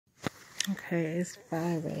Okay, it's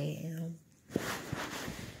 5 a.m.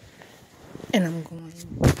 and I'm going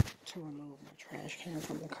to remove my trash can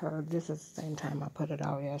from the curb. This is the same time I put it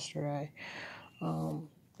out yesterday.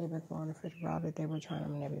 They've been throwing a fit about it. They were trying to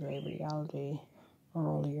manipulate reality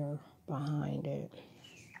earlier behind it.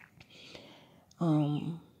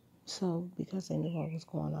 So because they knew I was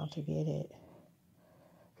going out to get it,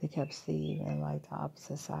 they kept Steve in like the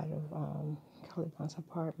opposite side of Kelly Blunt's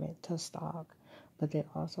apartment to stalk. But they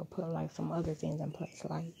also put like some other things in place,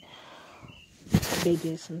 like they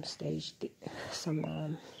did some street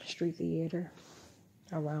theater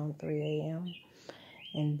around 3 a.m.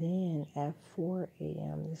 And then at 4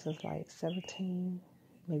 a.m., this is like 17,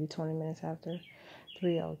 maybe 20 minutes after,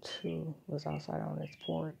 302 was outside on his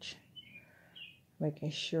porch,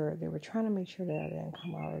 making sure, they were trying to make sure that I didn't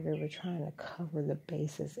come out, or they were trying to cover the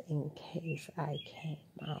bases in case I came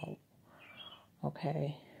out,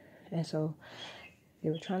 okay? And so they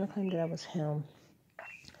were trying to claim that I was him.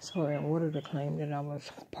 So in order to claim that I was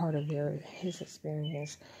part of his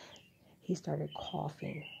experience, he started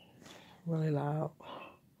coughing really loud.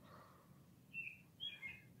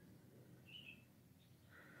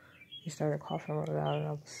 He started coughing really loud, and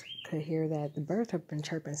I could hear that. The birds have been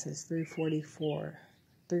chirping since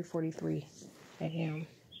 3:43 a.m.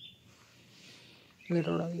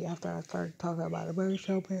 Literally after I started talking about the birds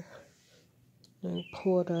chirping, and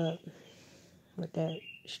pulled up with that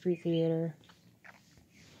street theater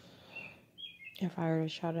and fired a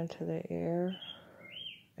shot into the air,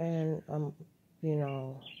 and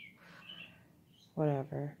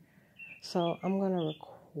whatever. So I'm gonna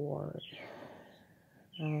record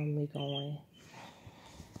me going.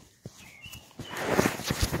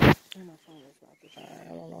 And my phone is about to die. I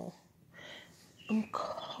don't know. I'm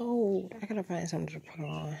cold. I gotta find something to put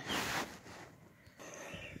on.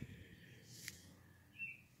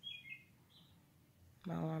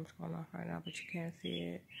 My alarm's going off right now, but you can't see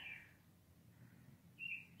it.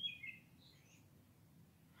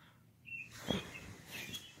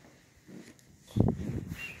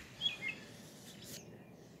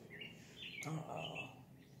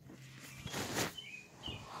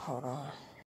 Hold on.